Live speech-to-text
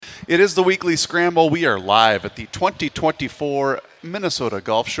It is the weekly Scramble. We are live at the 2024 Minnesota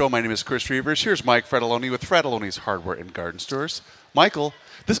Golf Show. My name is Chris Reuvers. Here's Mike Frattallone with Frattallone's Hardware and Garden Stores. Michael,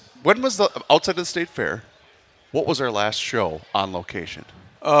 when was the outside of the State Fair? What was our last show on location?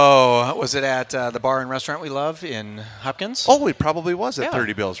 Oh, was it at the bar and restaurant we love in Hopkins? Oh, it probably was at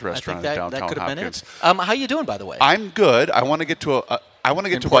 30 Bill's Restaurant in downtown that could have Hopkins. been it. How you doing, by the way? I'm good. I want to get to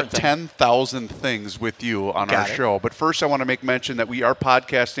about thing. 10,000 things with you on our show. But first, I want to make mention that we are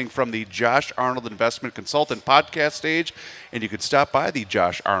podcasting from the Josh Arnold Investment Consultant podcast stage. And you can stop by the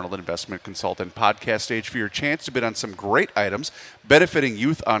Josh Arnold Investment Consultant podcast stage for your chance to bid on some great items benefiting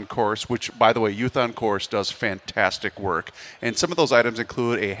Youth on Course, which, by the way, Youth on Course does fantastic work. And some of those items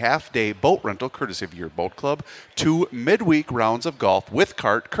include a half-day boat rental, courtesy of your boat club, 2 midweek rounds of golf with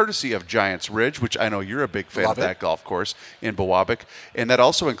cart, courtesy of Giants Ridge, which I know you're a big fan of that golf course in Bowabic. And that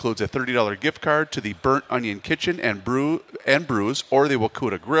also includes a $30 gift card to the Burnt Onion Kitchen and Brews, or the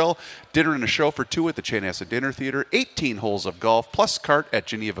Wakuta Grill, dinner and a show for 2 at the Chanhassen Dinner Theater, 18 holes of golf, plus cart at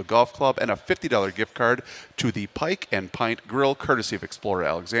Geneva Golf Club, and a $50 gift card to the Pike and Pint Grill, courtesy of Explorer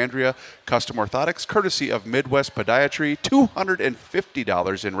Alexandria, Custom Orthotics, courtesy of Midwest Podiatry,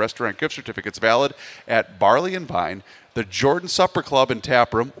 $250 in restaurant gift certificates valid at Barley and Vine, the Jordan Supper Club and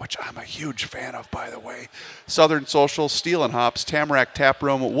Tap Room, which I'm a huge fan of, by the way, Southern Social, Steel and Hops, Tamarack Tap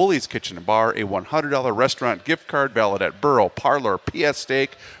Room, Wooley's Kitchen and Bar, a $100 restaurant gift card valid at Burrow Parlor, PS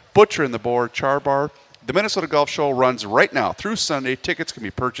Steak, Butcher and the Boar, Char Bar. The Minnesota Golf Show runs right now through Sunday. Tickets can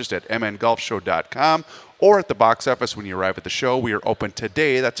be purchased at mngolfshow.com or at the box office when you arrive at the show. We are open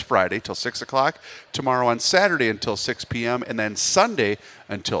today, that's Friday, till 6 o'clock, tomorrow on Saturday until 6 p.m., and then Sunday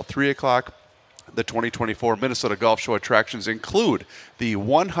until 3 o'clock. The 2024 Minnesota Golf Show attractions include the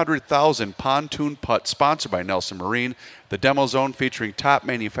 100,000 pontoon putt sponsored by Nelson Marine, the demo zone featuring top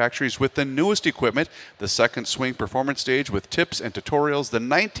manufacturers with the newest equipment, the second swing performance stage with tips and tutorials, the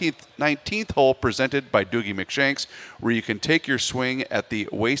 19th hole presented by Doogie McShanks, where you can take your swing at the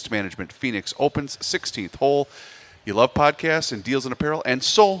Waste Management Phoenix Open's 16th hole. You love podcasts and deals and apparel and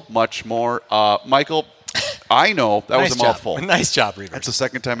so much more. Michael, I know that was a mouthful. Nice job, Reuvers. That's the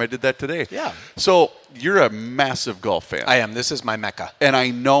second time I did that today. Yeah. So you're a massive golf fan. I am. This is my mecca. And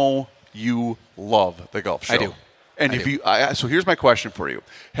I know you love the golf show. I do. And so here's my question for you.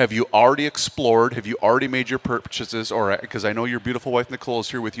 Have you already explored? Have you already made your purchases? Or because I know your beautiful wife Nicole is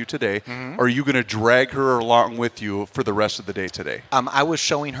here with you today. Mm-hmm. Are you going to drag her along with you for the rest of the day today? I was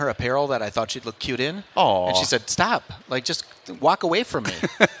showing her apparel that I thought she'd look cute in. Oh. And she said, "Stop! Like, just walk away from me."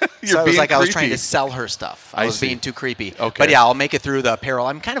 So it was like creepy. I was trying to sell her stuff. I was being too creepy. Okay. But yeah, I'll make it through the apparel.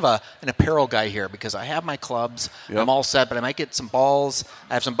 I'm kind of an apparel guy here because I have my clubs. Yep. I'm all set, but I might get some balls.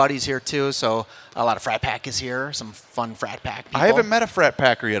 I have some buddies here too, so a lot of frat pack is here. Some fun frat pack people. I haven't met a frat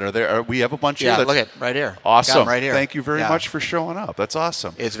packer yet. We have a bunch here. Yeah, look at right here. Awesome. Got 'em right here. Thank you very much for showing up. That's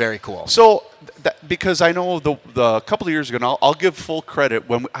awesome. It's very cool. So, because I know the couple of years ago, and I'll give full credit,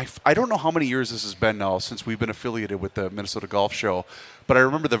 when I don't know how many years this has been now since we've been affiliated with the Minnesota Golf Show, but I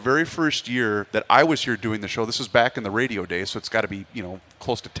remember the very first year that I was here doing the show. This was back in the radio days, so it's got to be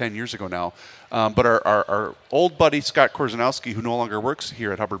close to 10 years ago now. But our old buddy Scott Korzanowski, who no longer works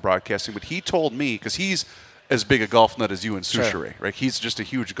here at Hubbard Broadcasting, but he told me, because he's as big a golf nut as you and Souchere, Sure. right? He's just a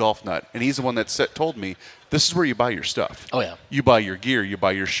huge golf nut, and he's the one that told me, this is where you buy your stuff. Oh, yeah. You buy your gear, you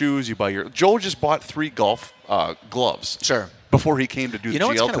buy your shoes, Joe just bought 3 golf gloves. Sure. Before he came to do the GL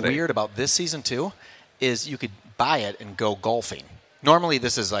today. You know what's kind of weird about this season, too, is you could buy it and go golfing. Normally,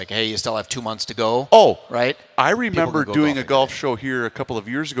 this is like, hey, you still have 2 months to go. Oh, right? I remember doing a golf show here a couple of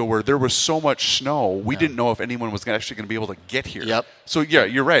years ago where there was so much snow, we didn't know if anyone was actually going to be able to get here. Yep. So, yeah,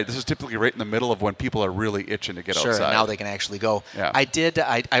 you're right. This is typically right in the middle of when people are really itching to get outside. Sure, now they can actually go. Yeah.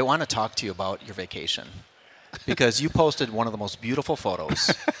 I want to talk to you about your vacation because you posted one of the most beautiful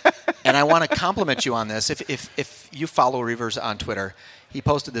photos. And I want to compliment you on this. If you follow Reuvers on Twitter, he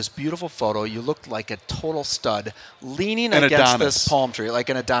posted this beautiful photo. You looked like a total stud leaning against this palm tree, like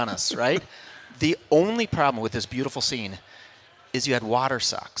an Adonis, right? The only problem with this beautiful scene is you had water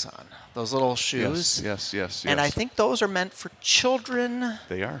socks on, those little shoes. Yes. And I think those are meant for children.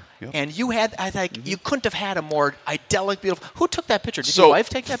 They are, yep. And you had, I think, you couldn't have had a more idyllic, beautiful. Who took that picture? Did your wife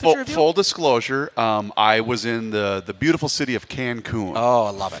take that picture of you? Full disclosure, I was in the beautiful city of Cancun. Oh, I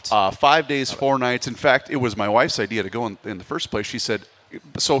love it. 5 days, 4 nights. In fact, it was my wife's idea to go in the first place. She said,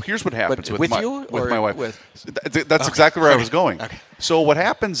 so here's what happens with my wife. That's exactly where I was going. Okay. So what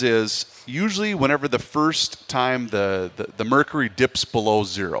happens is usually whenever the first time the mercury dips below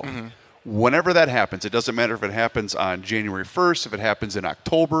 0, whenever that happens, it doesn't matter if it happens on January 1st, if it happens in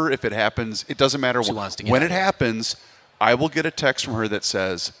October, if it happens, it doesn't matter when it happens. I will get a text from her that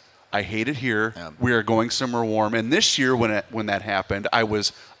says, I hate it here. Yeah. We are going somewhere warm. And this year, when that happened, I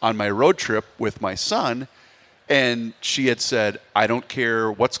was on my road trip with my son, and she had said, I don't care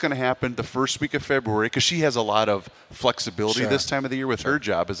what's going to happen the first week of February, because she has a lot of flexibility this time of the year with her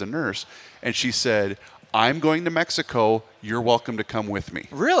job as a nurse. And she said, I'm going to Mexico. You're welcome to come with me.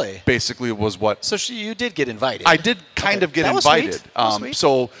 Really? Basically was what. So you did get invited. I did kind of get that invited. Was sweet. That was sweet.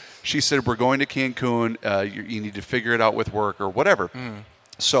 So she said, we're going to Cancun. You need to figure it out with work or whatever.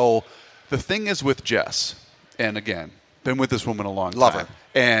 So the thing is with Jess, and again, been with this woman a long Love time. her.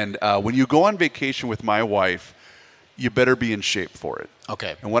 And when you go on vacation with my wife, you better be in shape for it.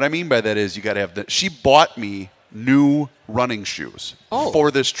 Okay. And what I mean by that is you got to have she bought me new running shoes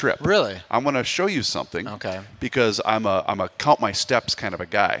for this trip. Really? I'm going to show you something. Okay. Because I'm a count my steps kind of a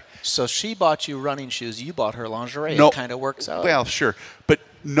guy. So she bought you running shoes. You bought her lingerie. No, it kind of works out. Well, sure, but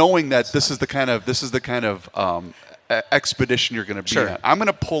knowing that this is the kind of expedition you're going to be on, I'm going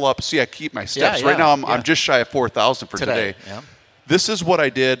to pull up. See, I keep my steps. Right now, I'm just shy of 4,000 for today. Yeah. This is what I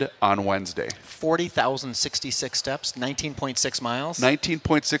did on Wednesday. 40,066 steps, 19.6 miles.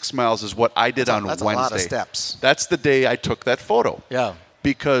 19.6 miles is what I did on Wednesday. That's Wednesday. a lot of steps. That's the day I took that photo. Yeah.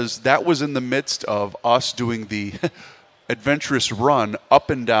 Because that was in the midst of us doing the adventurous run up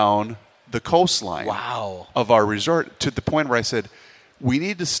and down the coastline of our resort, to the point where I said, we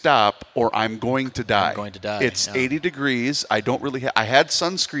need to stop or I'm going to die. I'm going to die. It's 80 degrees. I don't really I had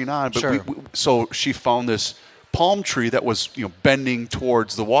sunscreen on, but so she found this palm tree that was bending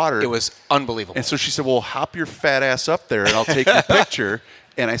towards the water. It was unbelievable. And so she said, well, hop your fat ass up there and I'll take your picture.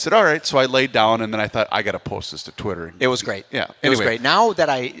 And I said, all right. So I laid down, and then I thought, I got to post this to Twitter. It was great. Yeah. It was great. Now that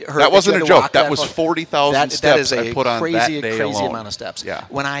I heard that wasn't a joke. That was 40,000 steps that is I put on that day crazy alone. amount of steps. Yeah.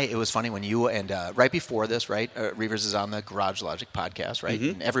 It was funny when you and right before this, right? Reuvers is on the Garage Logic podcast, right?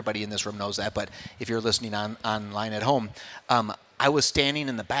 And everybody in this room knows that. But if you're listening online at home, I was standing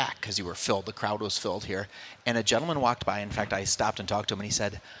in the back because you were filled. The crowd was filled here, and a gentleman walked by. In fact, I stopped and talked to him, and he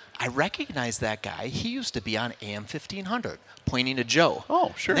said, I recognize that guy. He used to be on AM 1500, pointing to Joe.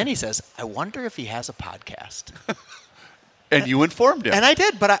 Oh, sure. And then he says, I wonder if he has a podcast. And you informed him. And I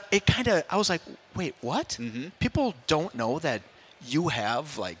did, but I was like, wait, what? People don't know that you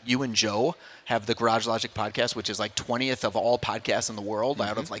and Joe have the Garage Logic podcast, which is like 20th of all podcasts in the world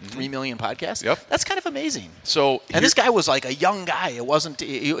out of like 3 million podcasts. Yep. That's kind of amazing. So, and this guy was like a young guy. It wasn't.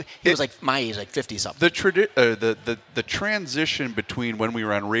 He was like my age, like 50-something. The transition between when we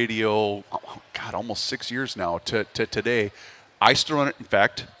were on radio, almost 6 years now, to today, I still run it. In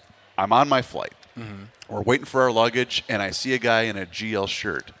fact, I'm on my flight. We're waiting for our luggage, and I see a guy in a GL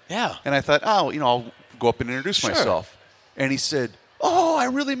shirt. Yeah. And I thought, I'll go up and introduce myself. And he said, oh, I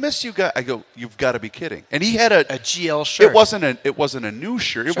really miss you guys. I go, you've got to be kidding. And he had a GL shirt. It wasn't a new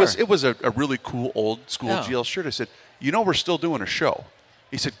shirt. It was a really cool old school GL shirt. I said, we're still doing a show.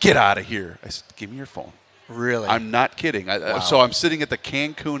 He said, get out of here. I said, give me your phone. Really? I'm not kidding. So I'm sitting at the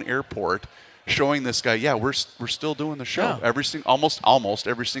Cancun airport showing this guy, we're still doing the show almost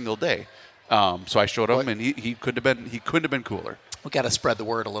every single day. So I showed him, and he couldn't have been cooler. We got to spread the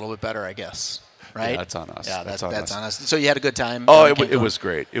word a little bit better, I guess. Right? Yeah, that's on us. Yeah, that's on us. So you had a good time. Oh, it was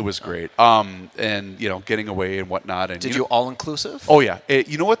great. It was great. And getting away and whatnot. And did you all inclusive? Oh yeah.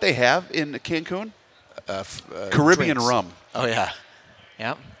 You know what they have in Cancun? Caribbean drinks. rum. Oh yeah.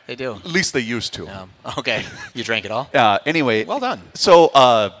 Yeah, they do. At least they used to. Okay. You drank it all? Anyway. Well done. So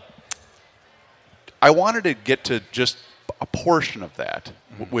I wanted to get to just a portion of that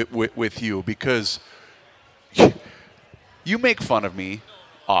with you, because you make fun of me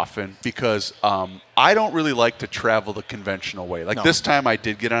often because I don't really like to travel the conventional way. Like this time I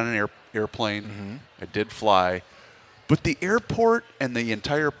did get on an airplane. I did fly. But the airport and the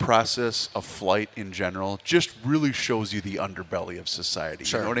entire process of flight in general just really shows you the underbelly of society.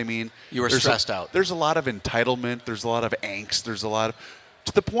 Sure. You know what I mean? You were stressed out. There's a lot of entitlement. There's a lot of angst. There's a lot of...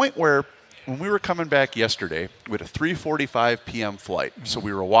 To the point where when we were coming back yesterday, we had a 3:45 p.m. flight. So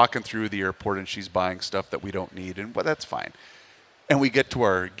we were walking through the airport, and she's buying stuff that we don't need, and that's fine. And we get to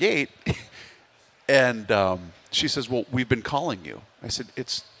our gate, and she says, well, we've been calling you. I said,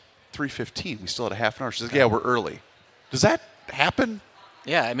 it's 3:15. We still had a half an hour. She says, yeah, we're early. Does that happen?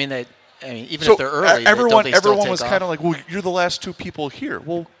 Yeah, I mean, even if they're early, everyone still was kind of like, well, you're the last two people here.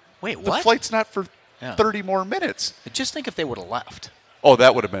 Well, wait, what? The flight's not for 30 more minutes. Just think if they would have left. Oh,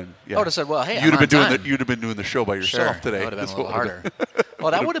 that would have been. Yeah. I would have said, "Well, hey, you'd have been doing the show by yourself today." That would have been a little harder. Well,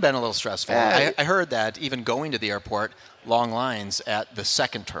 that would have been a little stressful. I heard that even going to the airport, long lines at the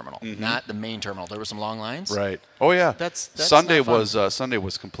second terminal, not the main terminal. There were some long lines. Right. Oh yeah. That's Sunday not fun. Sunday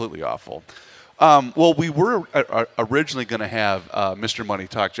was completely awful. Well, we were originally going to have Mr. Money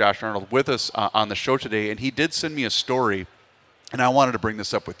Talk, Josh Arnold, with us on the show today, and he did send me a story And I wanted to bring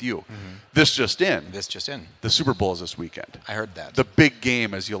this up with you. Mm-hmm. This just in. The Super Bowl is this weekend. I heard that. The big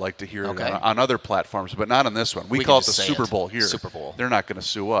game, as you like to hear it on other platforms, but not on this one. We call it the Super Bowl here. Super Bowl. They're not going to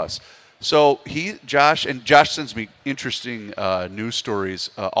sue us. So Josh sends me interesting news stories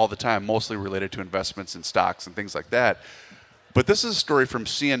all the time, mostly related to investments in stocks and things like that. But this is a story from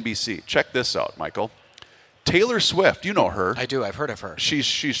CNBC. Check this out, Michael. Taylor Swift, you know her. I do. I've heard of her. She's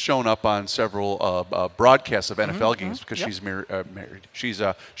shown up on several broadcasts of NFL games because she's married. She's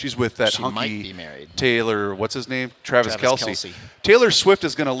with that she hunky might be married. Taylor. What's his name? Travis Kelce. Taylor Swift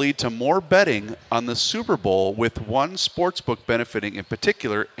is going to lead to more betting on the Super Bowl, with one sportsbook benefiting in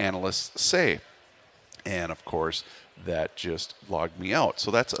particular, analysts say. And of course, that just logged me out. So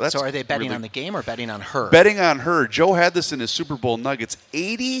that's. So are they betting on the game or betting on her? Betting on her. Joe had this in his Super Bowl Nuggets.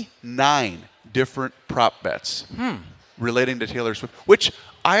 89 different prop bets relating to Taylor Swift, which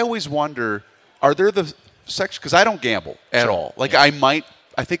I always wonder, are there the sections, because I don't gamble at all. Like I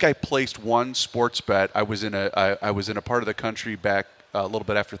think I placed one sports bet. I was in a part of the country back a little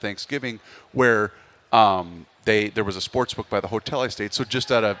bit after Thanksgiving where there was a sports book by the hotel I stayed. So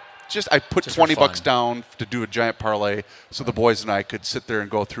I put $20 down to do a giant parlay so the boys and I could sit there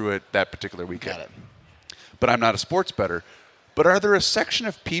and go through it that particular weekend. Got it. But I'm not a sports bettor. But are there a section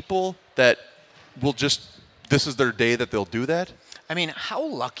of people that will this is their day that they'll do that? I mean, how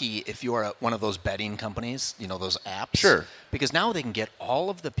lucky if you're one of those betting companies, those apps. Sure. Because now they can get all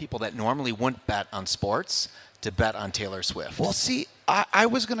of the people that normally wouldn't bet on sports to bet on Taylor Swift. Well, see, I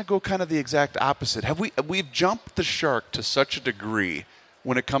was going to go kind of the exact opposite. We've jumped the shark to such a degree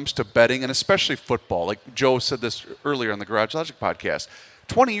when it comes to betting, and especially football. Like Joe said this earlier on the Garage Logic podcast.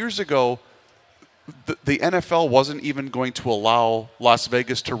 20 years ago, the NFL wasn't even going to allow Las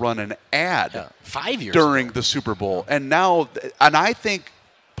Vegas to run an ad 5 years during ago. the Super Bowl. And now, and I think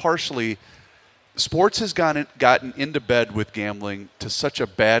partially sports has gotten into bed with gambling to such a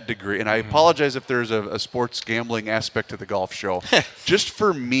bad degree. And I apologize if there's a sports gambling aspect to the golf show. Just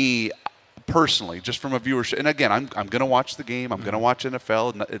for me personally, just from a viewership. And again, I'm going to watch the game. I'm going to watch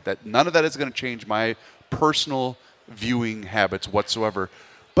NFL. None of that is going to change my personal viewing habits whatsoever.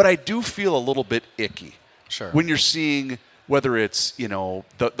 But I do feel a little bit icky when you're seeing whether it's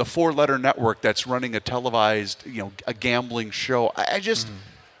the four-letter network that's running a televised a gambling show.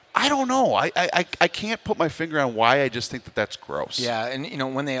 I don't know. I can't put my finger on why. I just think that's gross. Yeah,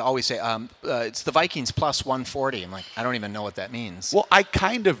 and when they always say it's the Vikings plus 140, I'm like, I don't even know what that means. Well, I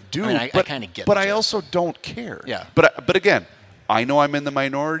kind of do. I kind of get. But I also don't care. Yeah. But again, I know I'm in the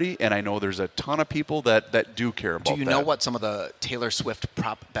minority, and I know there's a ton of people that do care about that. Do you know what some of the Taylor Swift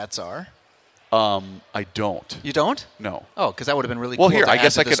prop bets are? I don't. You don't? No. Oh, because that would have been really cool. Well, here, I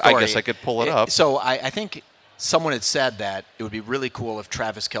guess I could pull it up. So I think someone had said that it would be really cool if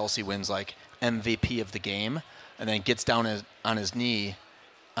Travis Kelce wins like MVP of the game, and then gets down on his knee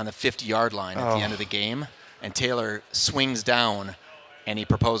on the 50-yard line at the end of the game, and Taylor swings down, and he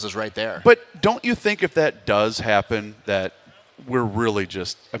proposes right there. But don't you think if that does happen that we're really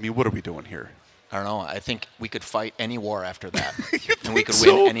what are we doing here? I don't know. I think we could fight any war after that, and we could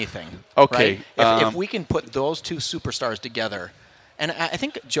win anything. Okay. Right? If we can put those two superstars together, and I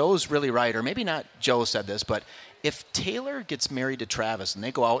think Joe's really right, or maybe not Joe said this, but if Taylor gets married to Travis and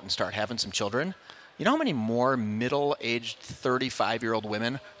they go out and start having some children, you know how many more middle-aged 35-year-old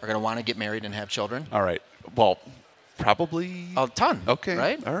women are going to want to get married and have children? All right. Well, probably a ton. Okay.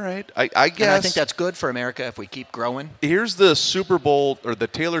 Right? All right. I guess. And I think that's good for America if we keep growing. Here's the Super Bowl, or the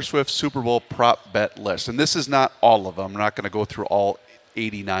Taylor Swift Super Bowl prop bet list. And this is not all of them. I'm not going to go through all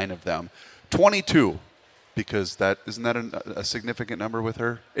 89 of them. 22, because isn't that a significant number with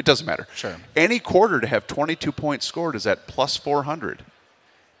her? It doesn't matter. Sure. Any quarter to have 22 points scored is at plus 400.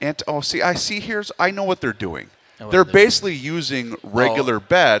 And I know what they're doing. They're basically using regular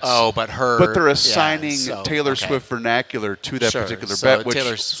bets. But they're assigning Taylor Swift vernacular to that particular bet. Which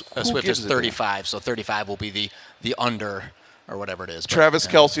Taylor Swift is 35, so 35 will be the under or whatever it is. Travis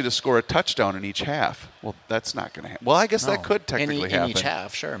Kelce to score a touchdown in each half. Well, that's not going to happen. Well, I guess that could technically happen. In each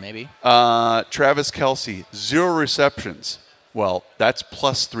half, sure, maybe. Travis Kelce, 0 receptions. Well, that's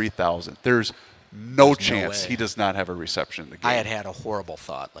plus 3,000. There's no chance he does not have a reception in the game. I had a horrible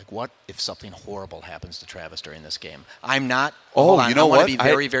thought. Like, what if something horrible happens to Travis during this game? I'm not. You know what? I want to be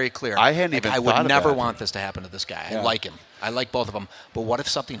very, very clear. I hadn't even thought of that. I would never want this to happen to this guy. Yeah. I like him. I like both of them. But what if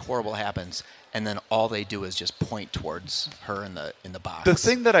something horrible happens, and then all they do is just point towards her in the box? The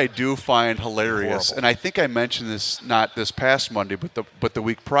thing that I do find hilarious, and I think I mentioned this not this past Monday, but the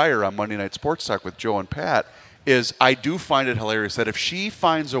week prior on Monday Night Sports Talk with Joe and Pat, is I do find it hilarious that if she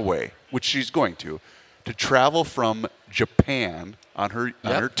finds a way, which she's going to travel from Japan on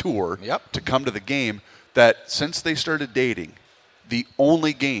her tour to come to the game, that since they started dating, The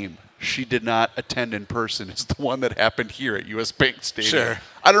only game she did not attend in person is the one that happened here at U.S. Bank Stadium. Sure.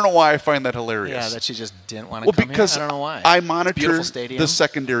 I don't know why I find that hilarious. Yeah, that she just didn't want to come because here. I don't know why. I monitor stadium. the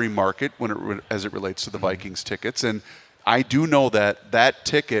secondary market as it relates to the Vikings tickets, and I do know that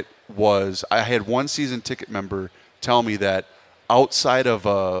ticket was – I had one season ticket member tell me that outside of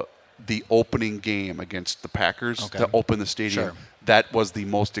the opening game against the Packers to open the stadium, that was the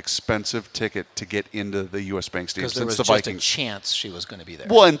most expensive ticket to get into the U.S. Bank Stadium since the Vikings. Because there was just a chance she was going to be there.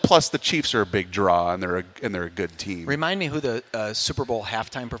 Well, and plus the Chiefs are a big draw, and they're a good team. Remind me who the Super Bowl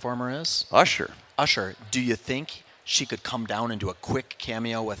halftime performer is? Usher. Do you think she could come down and do a quick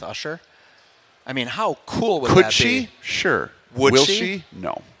cameo with Usher? I mean, how cool would that be? Could she? Sure. Will she?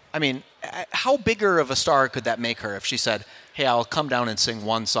 No. I mean, how bigger of a star could that make her if she said, hey, I'll come down and sing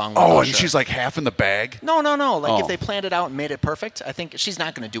one song with Usher? And she's like half in the bag? No. Like if they planned it out and made it perfect, I think she's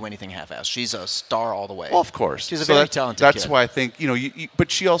not going to do anything half-assed. She's a star all the way. Well, of course. She's a very talented That's kid. why I think, but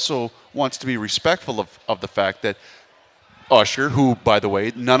she also wants to be respectful of the fact that Usher, who, by the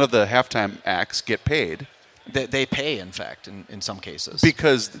way, none of the halftime acts get paid. They pay, in fact, in some cases.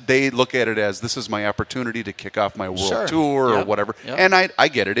 Because they look at it as, this is my opportunity to kick off my world tour or whatever. Yep. And I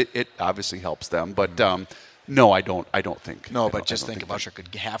get it. It obviously helps them. But no, I don't think. No, but just think if Usher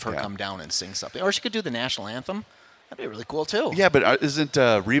could have her come down and sing something. Or she could do the national anthem. That'd be really cool, too. Yeah, but isn't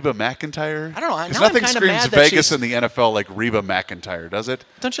Reba McEntire? I don't know. Because Now nothing I'm kinda screams mad that Vegas in the NFL like Reba McEntire, does it?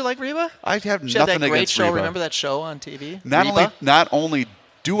 Don't you like Reba? I have she nothing had that great against show. Reba. Remember that show on TV? Not only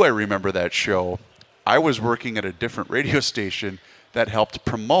do I remember that show, I was working at a different radio station that helped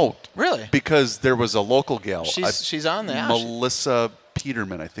promote. Really? Because there was a local gal. She's on there. Melissa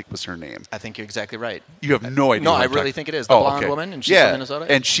Peterman, I think was her name. I think you're exactly right. You have no idea. No, I really think it is. The blonde woman, and she's from Minnesota?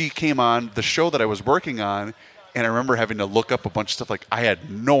 And she came on the show that I was working on, and I remember having to look up a bunch of stuff. Like, I had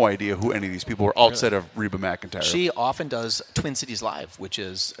no idea who any of these people were outside of Reba McEntire. She often does Twin Cities Live, which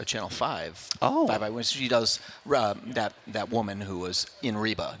is a Channel 5. Oh. 5 she does that woman who was in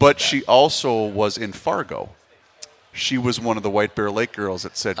Reba. But she also was in Fargo. She was one of the White Bear Lake girls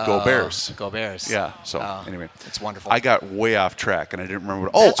that said, Go Bears. Go Bears. Yeah, so anyway. It's wonderful. I got way off track, and I didn't remember.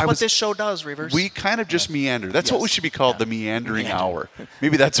 That's what this show does, Reuvers. We kind of just meander. That's what we should be called, the Meandering Hour.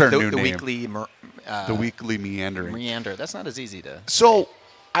 Maybe that's our new name. The weekly Meandering. Meander. That's not as easy to So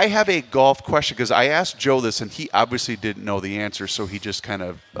I have a golf question, because I asked Joe this, and he obviously didn't know the answer, so he just kind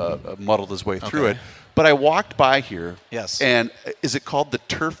of muddled his way through it. But I walked by here. Yes. And is it called the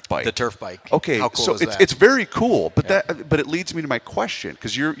turf bike? The turf bike. Okay. How cool so is that? It's very cool, but it leads me to my question,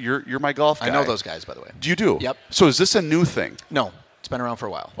 because you're my golf guy. I know those guys, by the way. Do you do? Yep. So is this a new thing? No, it's been around for a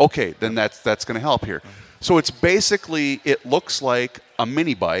while. Okay, then that's going to help here. So it's basically, it looks like a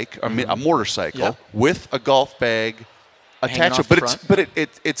mini bike, a motorcycle with a golf bag attached to it. But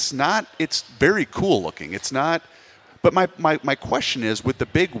it's very cool looking. It's not. But my question is, with the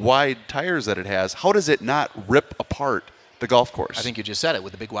big wide tires that it has, how does it not rip apart the golf course? I think you just said it,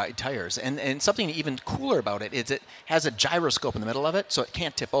 with the big wide tires. And something even cooler about it is it has a gyroscope in the middle of it, so it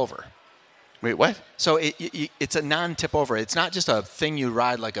can't tip over. Wait, what? So it's a non-tip over. It's not just a thing you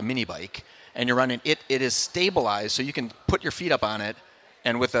ride like a mini bike and you're running. It is stabilized, so you can put your feet up on it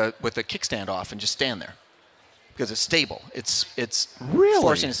and with a kickstand off and just stand there. Because it's stable. It's really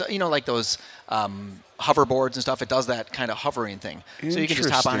forcing, like those hoverboards and stuff. It does that kind of hovering thing. So you can just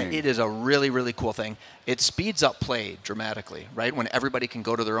hop on it. It is a really, really cool thing. It speeds up play dramatically, right? When everybody can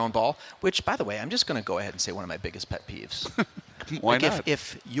go to their own ball, which, by the way, I'm just going to go ahead and say one of my biggest pet peeves. Why not?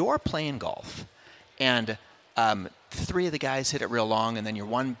 If you're playing golf and 3 of the guys hit it real long and then your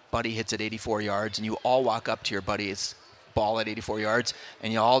one buddy hits it 84 yards and you all walk up to your buddy's ball at 84 yards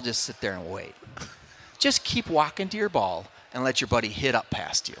and you all just sit there and wait. Just keep walking to your ball and let your buddy hit up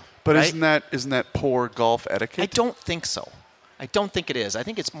past you. But right? isn't that poor golf etiquette? I don't think so. I don't think it is. I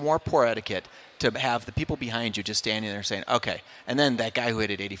think it's more poor etiquette to have the people behind you just standing there saying, okay, and then that guy who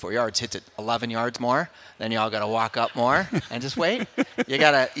hit it 84 yards hits it 11 yards more, then y'all got to walk up more and just wait. You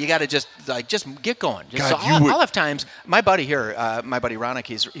gotta just get going. God, I'll have times. My buddy here, my buddy Ronick,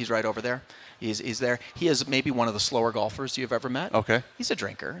 he's right over there. He's there. He is maybe one of the slower golfers you've ever met. Okay. He's a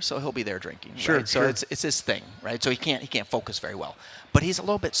drinker, so he'll be there drinking. Sure. Right? So it's his thing, right? So he can't focus very well. But he's a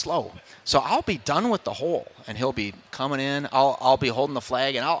little bit slow. So I'll be done with the hole, and he'll be coming in. I'll be holding the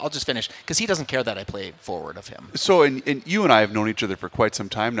flag, and I'll just finish because he doesn't care that I play forward of him. So, and you and I have known each other for quite some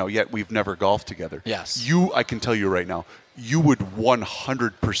time now, yet we've never golfed together. Yes. I can tell you right now, you would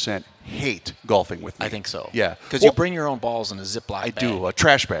 100% hate golfing with me. I think so. Yeah. Because you bring your own balls in a Ziploc bag. I do. A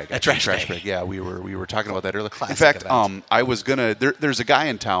trash bag. A trash bag. Yeah, we were talking about that earlier. Classic in fact, event. I was going to – there's a guy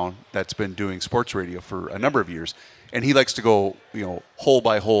in town that's been doing sports radio for a number of years, and he likes to go, hole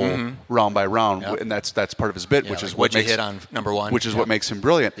by hole, round by round, and that's part of his bit, which is what makes you hit on number one. Which is what makes him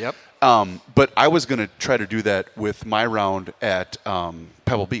brilliant. Yep. But I was going to try to do that with my round at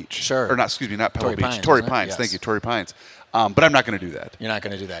Pebble Beach. Sure. Or not Pebble Torrey Beach. Pines, Torrey isn't it? Pines. Yes. Thank you, Torrey Pines. But I'm not going to do that. You're not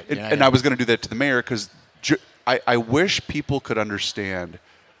going to do that. And I was going to do that to the mayor because I wish people could understand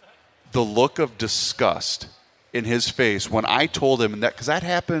the look of disgust in his face when I told him that, because that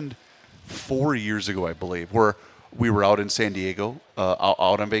happened 4 years ago, I believe, where we were out in San Diego,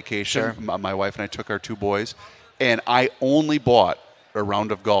 out on vacation. Sure. My wife and I took our two boys, and I only bought a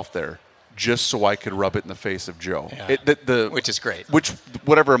round of golf there just so I could rub it in the face of Joe. Yeah. Which is great.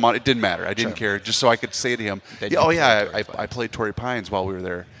 Whatever amount, it didn't matter. I didn't Sure. care, just so I could say to him, I played Torrey Pines while we were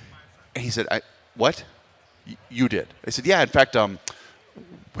there. And he said, what? You did. I said, yeah, in fact,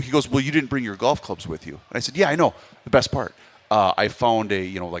 he goes, well, you didn't bring your golf clubs with you. And I said, yeah, I know. The best part. I found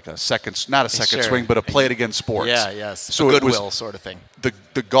not a second Sure. swing, but a play it again sports. Yeah, yes. So a Goodwill sort of thing.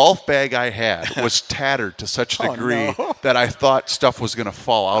 The golf bag I had was tattered to such a degree that I thought stuff was going to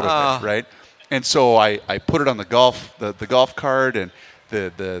fall out of it, right? And so I put it on the golf cart, and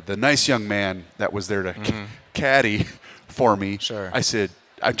the nice young man that was there to caddy for me, Sure. I said,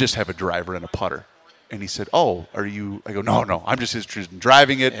 I just have a driver and a putter. And he said, oh, are you? I go, no, I'm just interested in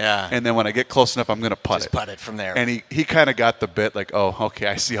driving it. Yeah. And then when I get close enough, I'm going to putt Just it. putt it from there. And he kind of got the bit like, oh, okay,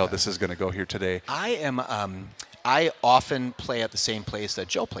 I see how this is going to go here today. I often play at the same place that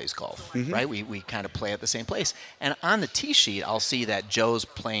Joe plays golf, right? We kind of play at the same place. And on the tee sheet, I'll see that Joe's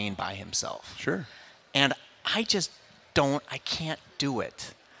playing by himself. Sure. And I can't do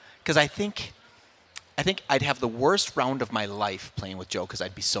it. Because I think I'd have the worst round of my life playing with Joe because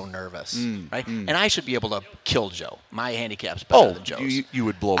I'd be so nervous, right? And I should be able to kill Joe. My handicap's better than Joe's. You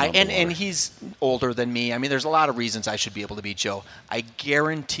would blow him and he's older than me. I mean, there's a lot of reasons I should be able to beat Joe. I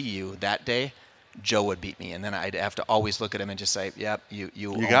guarantee you that day, Joe would beat me, and then I'd have to always look at him and just say, "Yep, you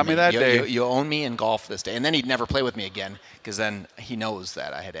got me that day. You own me in golf this day." And then he'd never play with me again because then he knows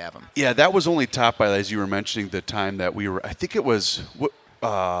that I had to have him. Yeah, that was only topped by, as you were mentioning, the time that we were. I think it was. We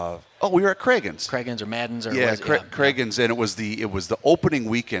were at Craigan's. Craigan's or Madden's or Craigan's, and it was the opening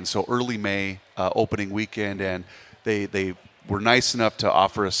weekend, so early May opening weekend, and they were nice enough to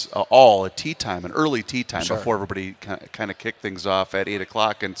offer us all a tee time, an early tee time before everybody kind of kicked things off at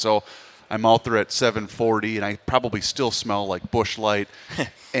 8:00, and so. I'm out there at 7:40, and I probably still smell like Busch Light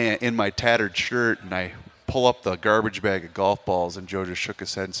in my tattered shirt, and I pull up the garbage bag of golf balls, and Joe just shook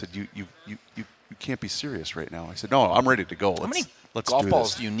his head and said, "You can't be serious right now." I said, "No, I'm ready to go. How many Let's golf do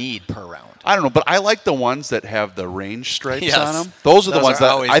balls this. do you need per round? I don't know, but I like the ones that have the range stripes Yes. on them. Those are the ones that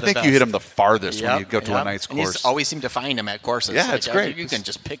always I the think you best. hit them the farthest when you go to a nice And you course. always seem to find them at courses. Yeah, it's great. You can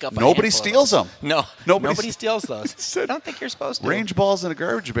just pick up. Nobody a handful steals of them. No, Nobody steals those. I don't think you're supposed to. Range balls in a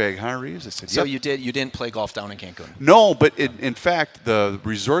garbage bag, huh, Reeves? I said, So yep. you didn't play golf down in Cancun? No, but in fact, the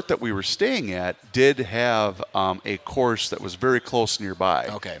resort that we were staying at did have a course that was very close nearby.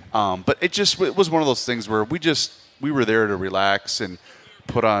 Okay. But it was one of those things where we were there to relax and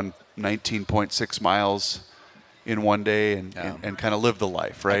put on 19.6 miles in one day and kind of live the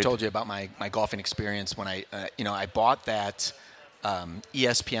life, right? I told you about my golfing experience when I bought that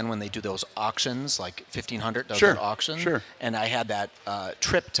ESPN when they do those auctions, like 1,500 does that auction. Sure. And I had that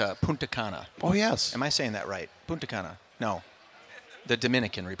trip to Punta Cana. Oh, yes. Am I saying that right? Punta Cana. No. The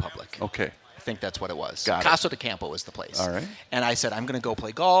Dominican Republic. Okay. I think that's what it was. Got it. Casa de Campo was the place. All right. And I said, I'm going to go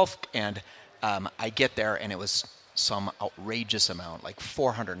play golf. And I get there, and it was some outrageous amount, like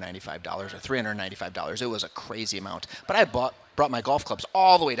 $495 or $395. It was a crazy amount. But I brought my golf clubs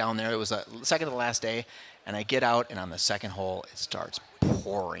all the way down there. It was the second to the last day. And I get out, and on the second hole, it starts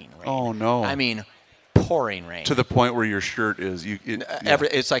pouring rain. Oh, no. I mean, pouring rain. To the point where your shirt is...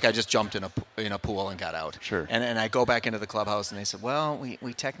 It's like I just jumped in a pool and got out. Sure. And I go back into the clubhouse, and they said, well,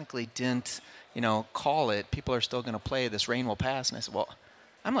 we technically didn't, call it. People are still going to play. This rain will pass. And I said, well,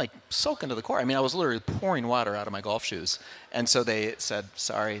 I'm like soaking to the core. I mean, I was literally pouring water out of my golf shoes. And so they said,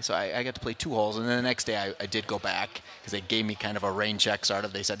 sorry. So I got to play 2 holes. And then the next day I did go back because they gave me kind of a rain check sort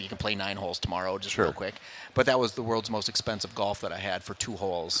of. They said, you can play 9 holes tomorrow just real quick. But that was the world's most expensive golf that I had for 2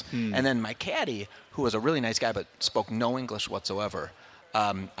 holes. And then my caddy, who was a really nice guy but spoke no English whatsoever,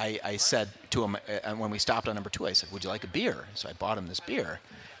 I said to him when we stopped on number 2, I said, would you like a beer? So I bought him this beer.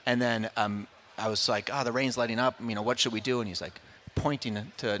 And then I was like, the rain's letting up. What should we do? And he's like,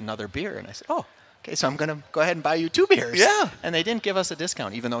 pointing to another beer. And I said, okay, so I'm going to go ahead and buy you 2 beers. Yeah. And they didn't give us a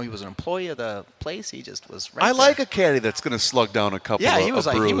discount, even though he was an employee of the place. He just was right I there. like a caddy that's going to slug down a couple of he was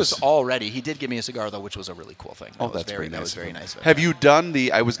brews. he was all ready. He did give me a cigar, though, which was a really cool thing. That's very nice. That was very nice of him. Have you done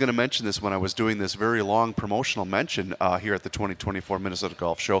I was going to mention this when I was doing this very long promotional mention here at the 2024 Minnesota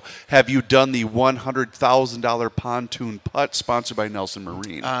Golf Show. Have you done the $100,000 pontoon putt sponsored by Nelson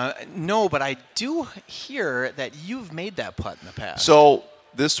Marine? No, but I do hear that you've made that putt in the past. So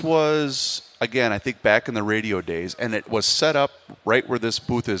this was, again, I think back in the radio days, and it was set up right where this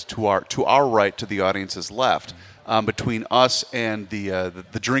booth is to our right, to the audience's left, between us and the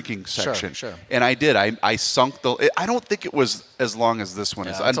drinking section. Sure. And I did. I sunk I don't think it was as long as this one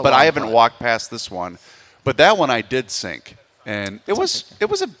is, but I haven't walked past this one. But that one I did sink, and it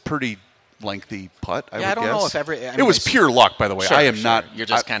was a pretty lengthy putt. I don't know if it was pure luck, by the way. I am not. You're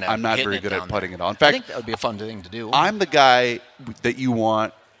just kind of. I'm not very good at putting there. it on. In fact, I think that would be a fun thing to do. I'm the guy that you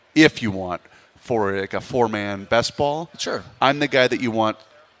want, if you want, for like a 4-man best ball. Sure. I'm the guy that you want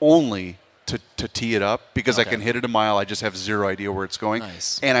only to tee it up because I can hit it a mile. I just have zero idea where it's going,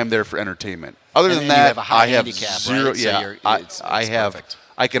 and I'm there for entertainment. Other than that, I have zero. Right? Yeah, So I have. Perfect.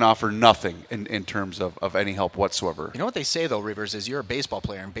 I can offer nothing in terms of any help whatsoever. You know what they say, though, Reuvers, is you're a baseball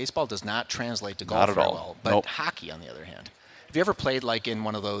player, and baseball does not translate to golf Not at very all. well. But Nope. hockey, on the other hand. Have you ever played like in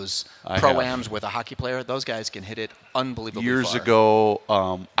one of those pro-ams with a hockey player? Those guys can hit it unbelievably Years far.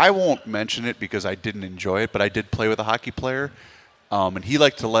 ago, I won't mention it because I didn't enjoy it, but I did play with a hockey player, and he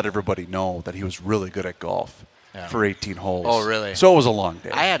liked to let everybody know that he was really good at golf for 18 holes. Oh, really? So it was a long day.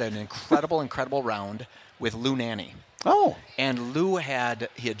 I had an incredible round with Lou Nanny. Oh. And Lou had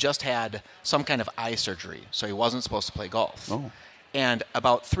just had some kind of eye surgery, so he wasn't supposed to play golf. Oh. And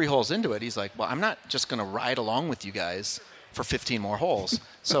about 3 holes into it, he's like, well, I'm not just going to ride along with you guys for 15 more holes.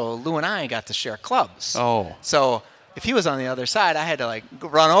 So Lou and I got to share clubs. Oh. So if he was on the other side, I had to like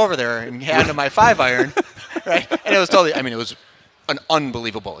run over there and hand him my 5-iron, right? And it was it was an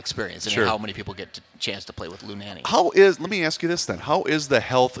unbelievable experience. And how many people get a chance to play with Lou Nanny. Let me ask you this then. How is the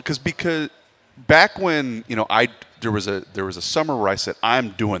health, because back when, there was a summer where I said, I'm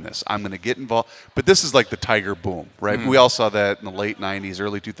doing this. I'm going to get involved. But this is like the Tiger boom, right? We all saw that in the late 90s,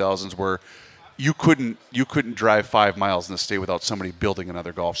 early 2000s, where you couldn't drive 5 miles in the state without somebody building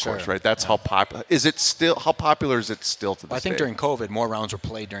another golf course, right? That's how popular. How popular is it still to this day? I think during COVID, more rounds were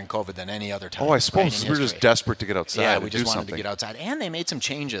played during COVID than any other time. Oh, I suppose we were just desperate to get outside. Yeah, we just wanted to get outside. And they made some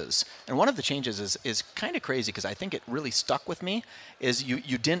changes. And one of the changes is kind of crazy because I think it really stuck with me, is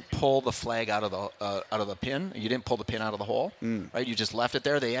you didn't pull the flag out of the pin. You didn't pull the pin out of the hole, right? You just left it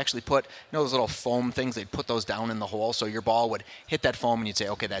there. They actually put, those little foam things, they'd put those down in the hole so your ball would hit that foam and you'd say,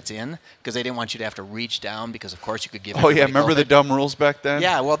 okay, that's in, because they didn't want you to have to reach down because, of course, you could give remember COVID. The dumb rules back then?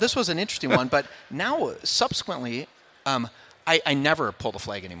 Yeah, well, this was an interesting one. But now, subsequently, I never pull the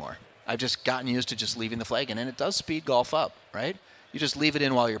flag anymore. I've just gotten used to just leaving the flag in, and it does speed golf up, right? You just leave it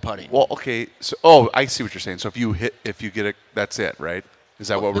in while you're putting. Well, okay. So, I see what you're saying. So if you get it, that's it, right? Is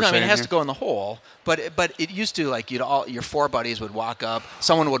that what we're saying? It has to go in the hole, but it used to, like, your 4 buddies would walk up,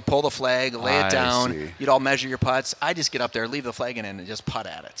 someone would pull the flag, lay it down, see. You'd all measure your putts. I just get up there, leave the flag in, and just putt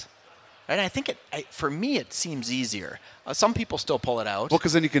at it. Right? And I think for me it seems easier. Some people still pull it out. Well,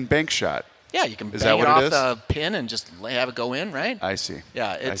 because then you can bank shot. Yeah, you can Is bang that it what off it is? the pin and just have it go in, right? I see.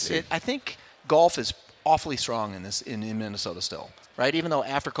 Yeah, I think golf is awfully strong in Minnesota still, right? Even though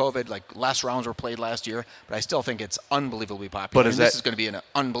after COVID, like, less rounds were played last year, but I still think it's unbelievably popular. But this is going to be an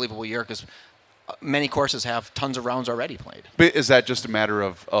unbelievable year because many courses have tons of rounds already played. But is that just a matter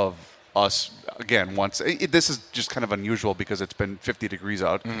of us, again, this is just kind of unusual because it's been 50 degrees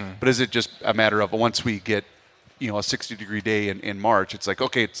out, but is it just a matter of once we get a 60-degree day in March, it's like,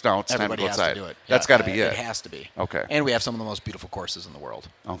 okay, it's time to go outside. Everybody has to do it. That's got to be it. It has to be. Okay. And we have some of the most beautiful courses in the world.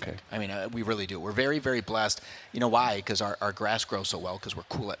 Okay. I mean, we really do. We're very, very blessed. You know why? Because our grass grows so well because we're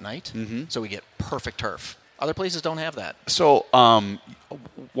cool at night, so we get perfect turf. Other places don't have that. So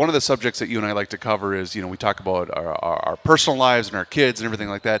one of the subjects that you and I like to cover is, we talk about our personal lives and our kids and everything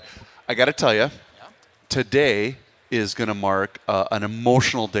like that. I got to tell you, today is going to mark an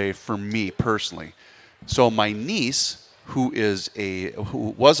emotional day for me personally. So my niece, who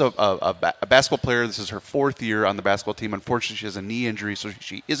was a basketball player, this is her 4th year on the basketball team. Unfortunately, she has a knee injury, so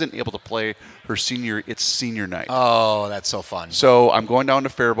she isn't able to play it's senior night. Oh, that's so fun. So I'm going down to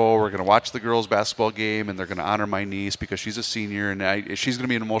Faribault. We're going to watch the girls' basketball game, and they're going to honor my niece because she's a senior, and she's going to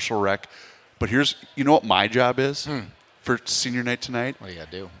be an emotional wreck. But you know what my job is? For senior night tonight? What do you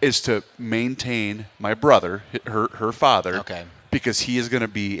got to do? Is to maintain my brother, her father, okay, because he is going to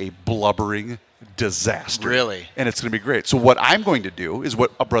be a blubbering disaster. Really? And it's going to be great. So what I'm going to do is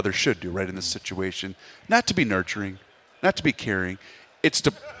what a brother should do, right, in this situation. Not to be nurturing, not to be caring. It's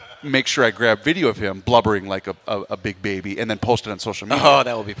to make sure I grab video of him blubbering like a big baby and then post it on social media. Oh,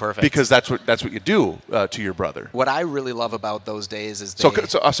 that would be perfect. Because that's what you do to your brother. What I really love about those days is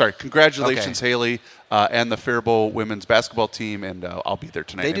sorry. Congratulations, Haley, and the Faribault women's basketball team, and I'll be there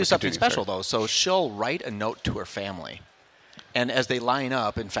tonight. They do something special, though. So she'll write a note to her family. And as they line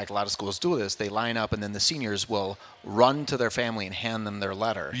up, in fact, a lot of schools do this, they line up, and then the seniors will run to their family and hand them their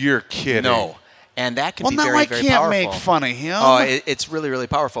letter. You're kidding. No. And that can be very, very powerful. Well, now I can't make fun of him. Oh, it's really, really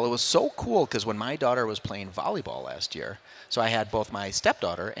powerful. It was so cool because when my daughter was playing volleyball last year, so I had both my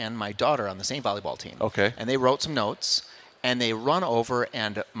stepdaughter and my daughter on the same volleyball team. Okay. And they wrote some notes, and they run over,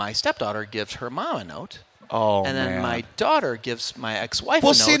 and my stepdaughter gives her mom a note. Oh, and then man. my daughter gives my ex-wife a note.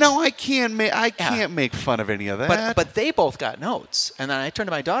 Well, see, now I can't make fun of any of that. But they both got notes. And then I turned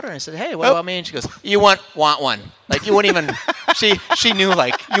to my daughter and I said, "Hey, what about me?" And she goes, "You want one?" Like you wouldn't even. she knew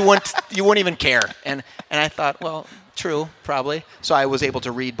like you wouldn't even care. And I thought, well, true, probably. So I was able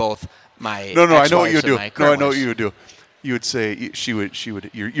to read both my No, I know what you do. No, I know what you would do. You would say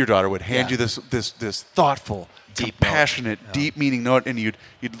your daughter would hand you this thoughtful, compassionate, deep meaning note, and you'd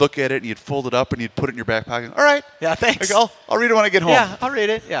look at it and you'd fold it up and you'd put it in your back pocket. All right. Yeah, thanks. I'll read it when I get home. Yeah, I'll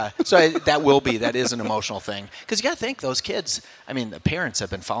read it. Yeah. So that is an emotional thing because you got to think those kids. I mean, the parents have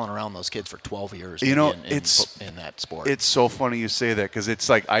been following around those kids for 12 years. You know, in that sport. It's so funny you say that because it's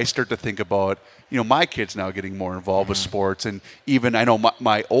like I start to think about my kids now getting more involved with sports, and even I know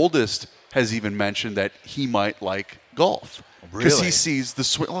my oldest has even mentioned that he might like golf. Because he sees the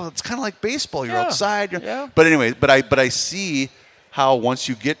swing. Well, it's kind of like baseball. You're outside. But anyway, but I see how once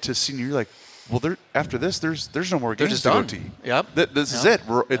you get to senior, you're like, well, after this, there's no more games to go to. Yep. This is it.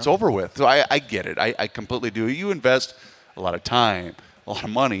 It's over with. So I get it. I completely do. You invest a lot of time, a lot of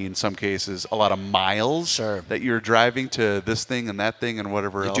money in some cases, a lot of miles that you're driving to this thing and that thing and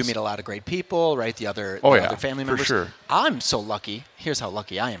whatever else. You do meet a lot of great people, right? The other family members. For sure. I'm so lucky. Here's how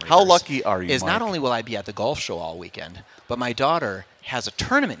lucky I am. Reuvers, how lucky are you, Is Mike? Not only will I be at the golf show all weekend, but my daughter has a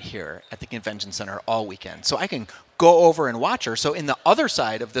tournament here at the convention center all weekend. So I can go over and watch her. So in the other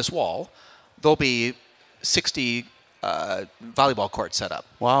side of this wall, there'll be 60 volleyball courts set up.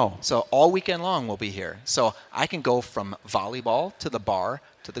 Wow. So all weekend long we'll be here. So I can go from volleyball to the bar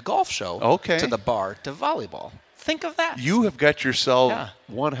to the golf show to the bar to volleyball. Think of that. You have got yourself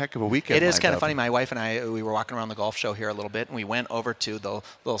one heck of a weekend. It is kind of funny. My wife and I, we were walking around the golf show here a little bit, and we went over to the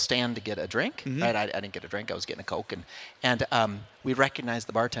little stand to get a drink. Mm-hmm. Right? I didn't get a drink. I was getting a Coke. And we recognized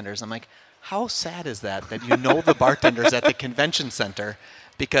the bartenders. I'm like, how sad is that you know the bartenders at the convention center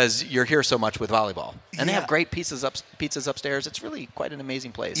because you're here so much with volleyball. And they have great pizzas upstairs. It's really quite an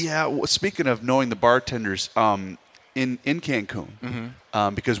amazing place. Yeah. Well, speaking of knowing the bartenders, in Cancun,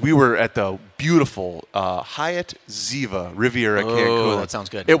 because we were at the beautiful Hyatt Ziva Riviera Cancun. Oh, that sounds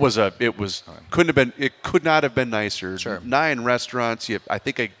good. It could not have been nicer. Sure. 9 restaurants. I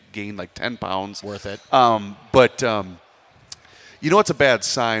think I gained like 10 pounds. Worth it. But it's a bad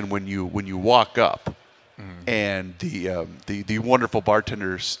sign when you walk up and the wonderful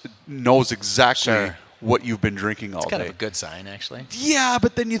bartenders knows exactly what you've been drinking all day. It's kind of a good sign, actually. Yeah,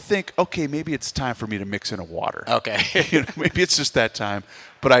 but then you think, okay, maybe it's time for me to mix in a water. Okay. Maybe it's just that time.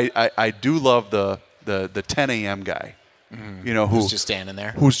 But I do love the 10 a.m. guy. Who's just standing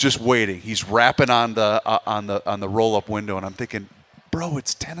there. Who's just waiting. He's rapping on the roll-up window, and I'm thinking, bro,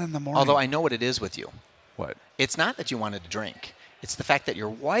 it's 10 in the morning. Although I know what it is with you. What? It's not that you wanted to drink. It's the fact that your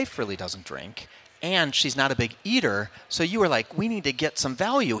wife really doesn't drink. And she's not a big eater, so you were like, we need to get some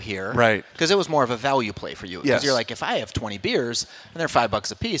value here. Right. Because it was more of a value play for you. Because Yes. you're like, if I have 20 beers and they're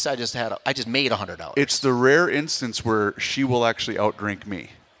 $5 a piece, I just made $100. It's the rare instance where she will actually outdrink me.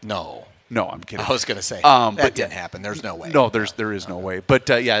 No, I'm kidding. I was going to say, but didn't happen. There's no way. No, there is no way. But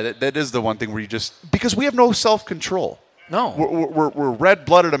that is the one thing where you just, because we have no self-control. No. We're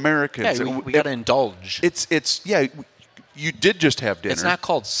red-blooded Americans. Yeah, we got to indulge. You did just have dinner. It's not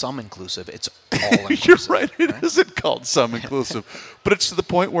called some inclusive. It's all inclusive. You're right. It isn't called some inclusive. But it's to the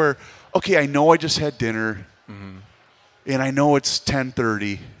point where, okay, I know I just had dinner, and I know it's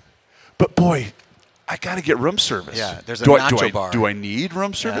 10:30, but boy, I got to get room service. Yeah, there's a nacho bar. Do I need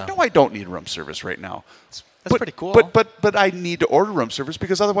room service? Yeah. No, I don't need room service right now. That's pretty cool. But I need to order room service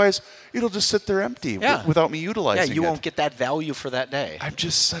because otherwise it'll just sit there empty without me utilizing it. Yeah, you won't get that value for that day.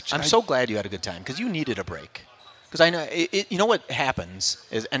 I'm so glad you had a good time because you needed a break. Because I know, you know what happens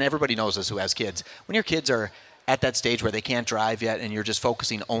is, and everybody knows this who has kids, when your kids are at that stage where they can't drive yet and you're just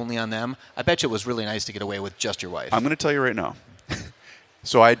focusing only on them, I bet you it was really nice to get away with just your wife. I'm going to tell you right now.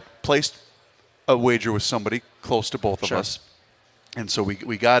 So I placed a wager with somebody close to both of us. And so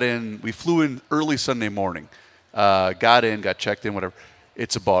we got in, we flew in early Sunday morning, got checked in, whatever.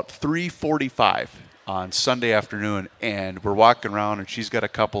 It's about 3:45 on Sunday afternoon, and we're walking around, and she's got a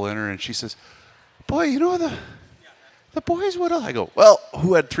couple in her, and she says, "Boy, you know the boys would." I go, "Well,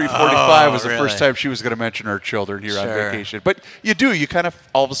 who had 345 was the first time she was going to mention her children here on vacation." But you kind of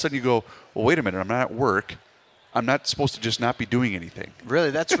all of a sudden you go, "Well, wait a minute, I'm not at work. I'm not supposed to just not be doing anything."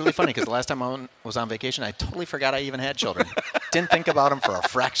 Really, that's really funny because the last time I was on vacation, I totally forgot I even had children. Didn't think about them for a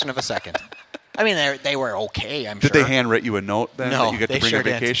fraction of a second. I mean, they were okay, I'm sure. Did they handwrite you a note then that you got to bring a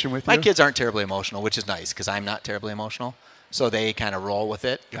vacation with you? My kids aren't terribly emotional, which is nice because I'm not terribly emotional. So they kind of roll with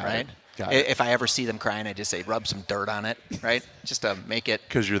it, right? Got it. If I ever see them crying, I just say, rub some dirt on it, right? Just to make it.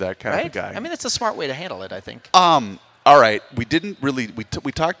 Because you're that kind of guy. I mean, it's a smart way to handle it, I think. All right. We didn't really –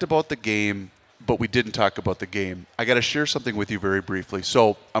 we talked about the game, but we didn't talk about the game. I got to share something with you very briefly.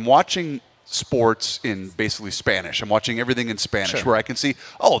 So I'm watching – sports in basically Spanish. I'm watching everything in Spanish where I can see,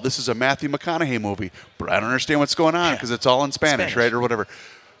 oh, this is a Matthew McConaughey movie, but I don't understand what's going on because it's all in Spanish, right, or whatever.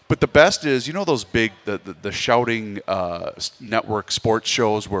 But the best is, those big, the shouting network sports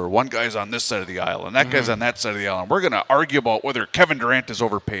shows where one guy's on this side of the aisle and that guy's on that side of the aisle, and we're going to argue about whether Kevin Durant is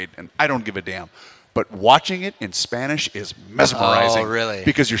overpaid, and I don't give a damn. But watching it in Spanish is mesmerizing. Oh, really?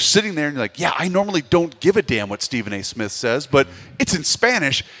 Because you're sitting there and you're like, yeah, I normally don't give a damn what Stephen A. Smith says, but it's in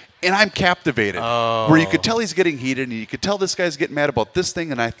Spanish, and I'm captivated. Where you could tell he's getting heated, and you could tell this guy's getting mad about this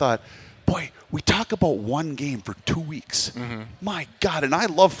thing, and I thought, boy, we talk about one game for 2 weeks. My God, and I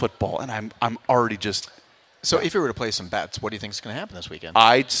love football, and I'm already just... So if you were to play some bets, what do you think is going to happen this weekend?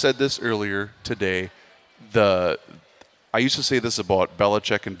 I said this earlier today. I used to say this about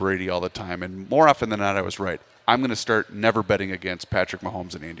Belichick and Brady all the time, and more often than not, I was right. I'm going to start never betting against Patrick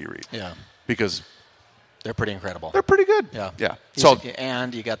Mahomes and Andy Reid. Yeah. Because... they're pretty incredible. They're pretty good. Yeah. So,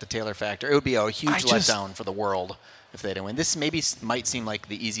 and you got the Taylor factor. It would be a huge letdown for the world if they didn't win. This might seem like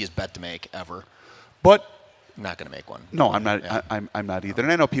the easiest bet to make ever. But I'm not going to make one. No, I'm not. Yeah. I'm not either.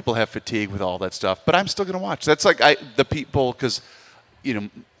 And I know people have fatigue with all that stuff, but I'm still going to watch. That's like the people, because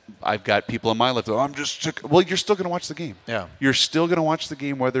I've got people in my life. I'm just sick. Well, you're still going to watch the game. Yeah. You're still going to watch the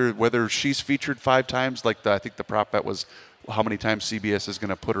game whether she's featured 5 times. Like I think the prop bet was how many times CBS is going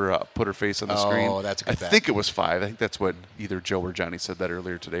to put her face on the screen. Oh, that's a good bet. I think it was 5. I think that's what either Joe or Johnny said that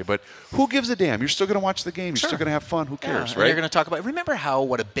earlier today. But who gives a damn? You're still going to watch the game. You're still going to have fun. Who cares, right? You're going to talk about. Remember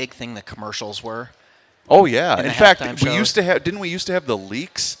what a big thing the commercials were? Oh yeah. In fact, we used to have. Didn't we used to have the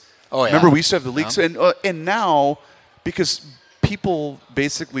leaks? Oh yeah. Remember we used to have the leaks, and now because people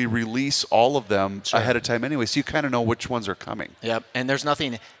basically release all of them ahead of time anyway, so you kind of know which ones are coming. Yep. And there's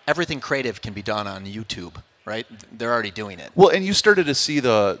everything creative can be done on YouTube. Right? They're already doing it. Well, and you started to see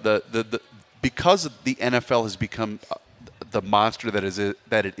the because the NFL has become the monster that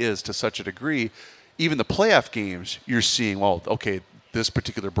it is to such a degree, even the playoff games, you're seeing, well, okay, this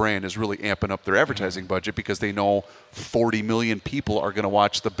particular brand is really amping up their advertising budget because they know 40 million people are going to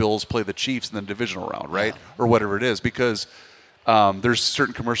watch the Bills play the Chiefs in the divisional round, right? Yeah. Or whatever it is, because there's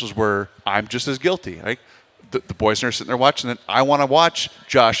certain commercials where I'm just as guilty, right? The boys are sitting there watching it. I want to watch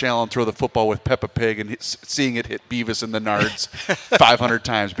Josh Allen throw the football with Peppa Pig and seeing it hit Beavis and the Nards 500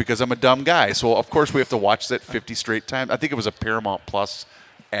 times because I'm a dumb guy. So, of course, we have to watch that 50 straight times. I think it was a Paramount Plus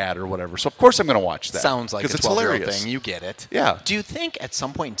ad or whatever. So, of course, I'm going to watch that. Sounds like a 12-year-old thing. You get it. Yeah. Do you think at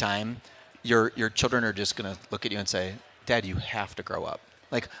some point in time your children are just going to look at you and say, Dad, you have to grow up?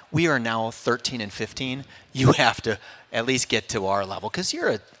 Like, we are now 13 and 15. You have to at least get to our level. Because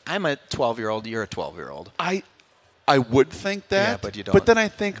I'm a 12-year-old. You're a 12-year-old. I would think that. Yeah, but you don't. But then I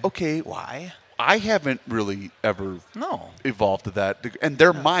think, okay, why? I haven't really ever evolved to that. And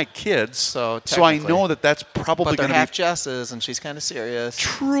they're my kids. So I know that's probably going to be. But they're half Jess's, and she's kind of serious.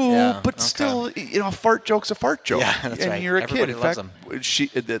 True, but still, a fart joke's a fart joke. Yeah, that's right. And you're a Everybody kid. loves In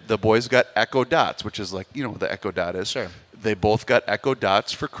fact, the boys got Echo Dots, which is like, what the Echo Dot is. Sure. They both got Echo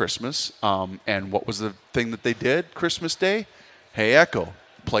Dots for Christmas. And what was the thing that they did Christmas Day? Hey, Echo,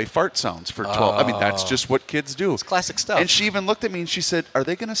 play fart sounds for 12. I mean, that's just what kids do. It's classic stuff. And she even looked at me and she said, are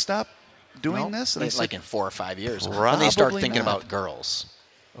they going to stop doing this? And I said, like in 4 or 5 years. Probably when they start thinking about girls.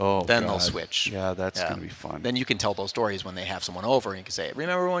 Oh, then God. They'll switch. Yeah, that's going to be fun. Then you can tell those stories when they have someone over and you can say,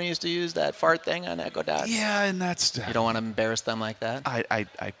 remember when we used to use that fart thing on Echo Dots? Yeah, and that's... You don't want to embarrass them like that? I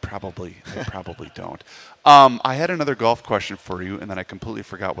probably don't. I had another golf question for you, and then I completely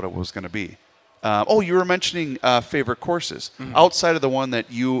forgot what it was going to be. You were mentioning favorite courses. Mm-hmm. Outside of the one that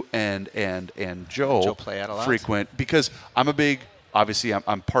you and Joe play at a lot. Frequent, because I'm a big... Obviously,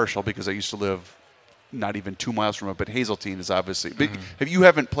 I'm partial because I used to live... not even 2 miles from it, but Hazeltine is obviously. But you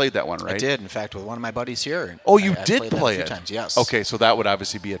haven't played that one, right? I did, in fact, with one of my buddies here. Oh, you did play it a few times, yes. Okay, so that would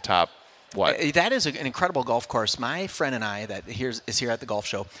obviously be a top. What? That is an incredible golf course. My friend and I, that is here at the golf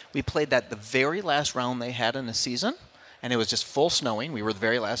show, we played that the very last round they had in the season, and it was just full snowing. We were the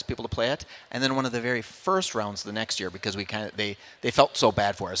very last people to play it, and then one of the very first rounds the next year, because we they felt so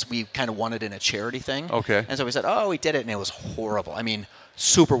bad for us. We kind of won it in a charity thing. Okay. And so we said, oh, we did it, and it was horrible. I mean,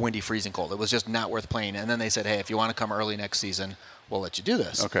 super windy, freezing cold. It was just not worth playing. And then they said, hey, if you want to come early next season, we'll let you do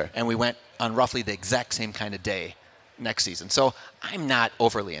this. Okay. And we went on roughly the exact same kind of day next season. So I'm not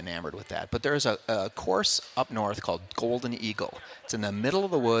overly enamored with that. But there's a course up north called Golden Eagle. It's in the middle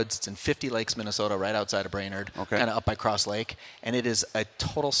of the woods. It's in 50 Lakes, Minnesota, right outside of Brainerd, kind of up by Cross Lake. And it is a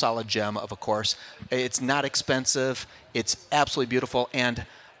total solid gem of a course. It's not expensive. It's absolutely beautiful. And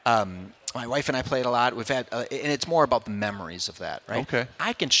my wife and I played a lot. We've had, and it's more about the memories of that, right? Okay.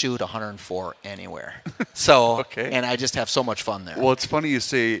 I can shoot 104 anywhere. So, Okay. And I just have so much fun there. Well, it's funny you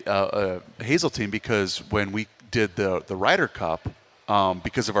say Hazeltine, because when we did the Ryder Cup,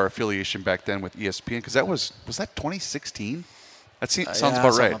 because of our affiliation back then with ESPN, because was that 2016? That sounds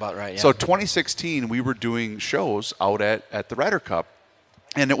about right. About right, yeah. So 2016, we were doing shows out at the Ryder Cup,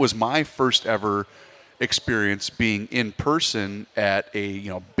 and it was my first ever experience being in person at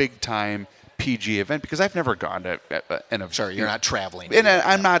a big time PG event, because I've never gone to an event. Sure, you're not traveling. And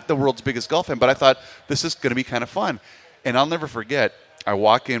I'm not the world's biggest golf fan, but I thought this is going to be kind of fun. And I'll never forget, I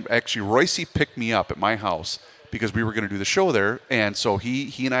walk in, actually Royce picked me up at my house because we were going to do the show there. And so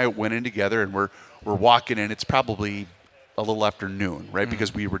he and I went in together, and we're walking in. It's probably a little after noon, right?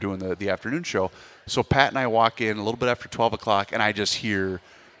 Because we were doing the afternoon show. So Pat and I walk in a little bit after 12 o'clock, and I just hear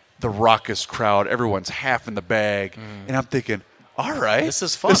the raucous crowd. Everyone's half in the bag. And I'm thinking, all right, this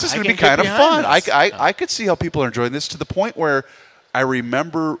is fun. This is going to be kind of fun. I could see how people are enjoying this, to the point where I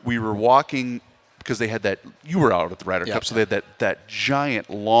remember we were walking, because they had that, you were out at the Ryder Cup, so they had that giant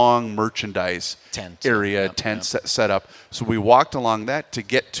long merchandise tent set up. So we walked along that to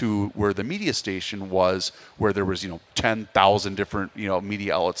get to where the media station was, where there was 10,000 different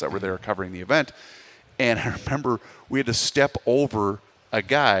media outlets that were there covering the event. And I remember we had to step over a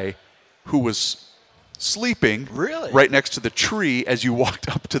guy who was sleeping right next to the tree as you walked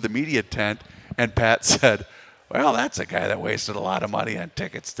up to the media tent, and Pat said, well, that's a guy that wasted a lot of money on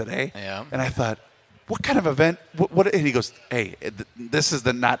tickets today. Yeah. And I thought, what kind of event? What? And he goes, hey, this is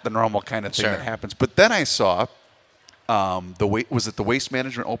not the normal kind of thing that happens. But then I saw was it the Waste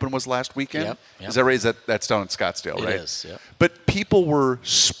Management Open was last weekend? Yep. Is that right? That's down in Scottsdale, right? It is, yeah. But people were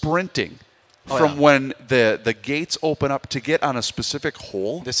sprinting from when the gates open up to get on a specific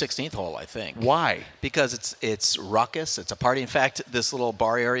hole. The 16th hole, I think. Why? Because it's ruckus. It's a party. In fact, this little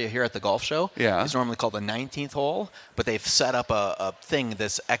bar area here at the golf show is normally called the 19th hole, but they've set up a thing,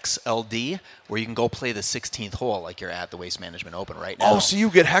 this XLD, where you can go play the 16th hole like you're at the Waste Management Open right now. Oh, so you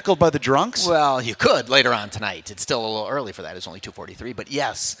get heckled by the drunks? Well, you could later on tonight. It's still a little early for that. It's only 2:43, but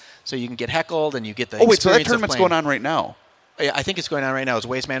yes. So you can get heckled, and you get the so that experience tournament's going on right now? Yeah, I think it's going on right now. It's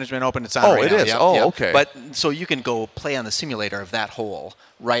Waste Management Open. It's on right now. Oh, it is? Yep, Oh, yep. okay. But so you can go play on the simulator of that hole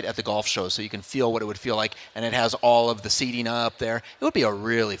right at the golf show, so you can feel what it would feel like, and it has all of the seating up there. It would be a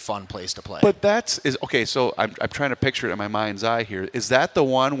really fun place to play. But okay, so I'm trying to picture it in my mind's eye here. Is that the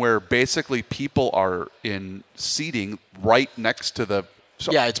one where basically people are in seating right next to the...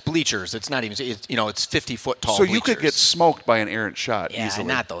 yeah, it's bleachers. It's not even, it's 50-foot tall So bleachers. you could get smoked by an errant shot easily.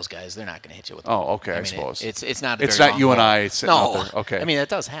 Yeah, not those guys. They're not going to hit you with I suppose. It's not It's not you and I sitting out there. Okay. I mean, that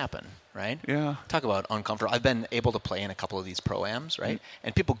does happen, right? Yeah. Talk about uncomfortable. I've been able to play in a couple of these Pro-Ams, right?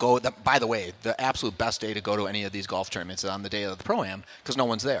 And people go, by the way, the absolute best day to go to any of these golf tournaments is on the day of the Pro-Am, because no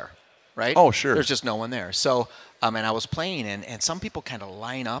one's there, right? Oh, sure. There's just no one there. So, and I was playing, and some people kind of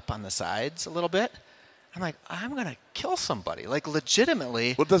line up on the sides a little bit. I'm like, I'm going to kill somebody. Like,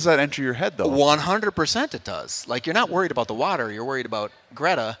 legitimately. What does that enter your head, though? 100% it does. Like, you're not worried about the water. You're worried about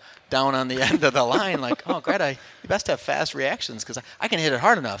Greta down on the end of the line. Like, oh, Greta, you best have fast reactions, because I can hit it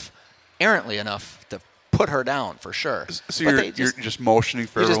hard enough, errantly enough, to put her down for sure. So you're just motioning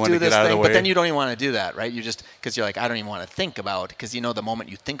for everyone to get out of the way? But then you don't even want to do that, right? Because you're like, I don't even want to think about, because the moment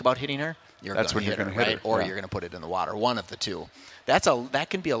you think about hitting her, that's when you're going to hit her, right? Or you're going to put it in the water. One of the two. That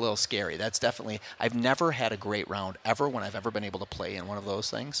can be a little scary. That's definitely. I've never had a great round ever when I've ever been able to play in one of those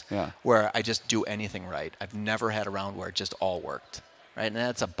things where I just do anything right. I've never had a round where it just all worked, right? And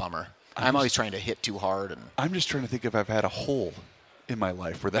that's a bummer. I'm always trying to hit too hard. And I'm just trying to think if I've had a hole in my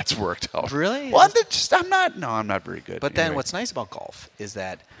life where that's worked out. Really? Well, I'm not very good. But then what's nice about golf is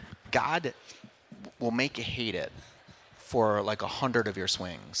that God will make you hate it for like 100 of your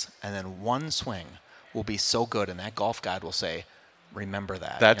swings, and then one swing will be so good, and that golf god will say, remember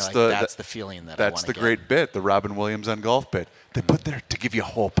that. That's that's the feeling that I want to get. That's the great bit, the Robin Williams on golf bit. They put there to give you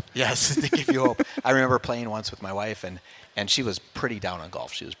hope. Yes, to give you hope. I remember playing once with my wife, and she was pretty down on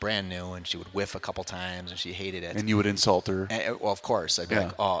golf. She was brand new, and she would whiff a couple times, and she hated it. And you would insult her. Well, of course. I'd be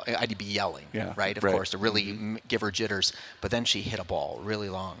like, oh, I'd be yelling, right? Of course, to really give her jitters. But then she hit a ball really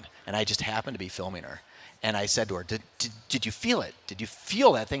long, and I just happened to be filming her. And I said to her, did you feel it? Did you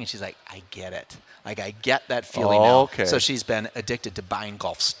feel that thing? And she's like, I get it. Like, I get that feeling now. Okay. So she's been addicted to buying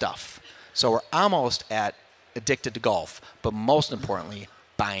golf stuff. So we're almost at addicted to golf, but most importantly,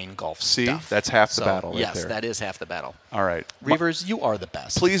 buying golf stuff. See, that's half the battle right yes, there. that is half the battle. All right. Reuvers, you are the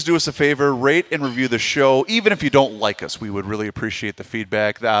best. Please do us a favor, rate and review the show. Even if you don't like us, we would really appreciate the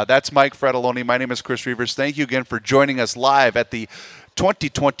feedback. That's Mike Frattallone. My name is Chris Reuvers. Thank you again for joining us live at the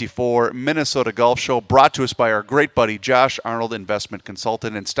 2024 Minnesota Golf Show, brought to us by our great buddy Josh Arnold, investment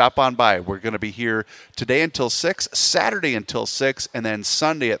consultant. And stop on by. We're going to be here today until 6, Saturday until 6, and then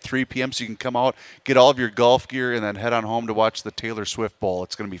Sunday at 3 p.m. So you can come out, get all of your golf gear, and then head on home to watch the Taylor Swift Bowl.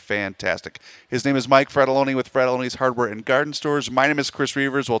 It's going to be fantastic. His name is Mike Frattallone with Frattallone's Hardware and Garden Stores. My name is Chris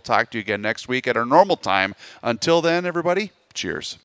Reuvers. We'll talk to you again next week at our normal time. Until then, everybody, cheers.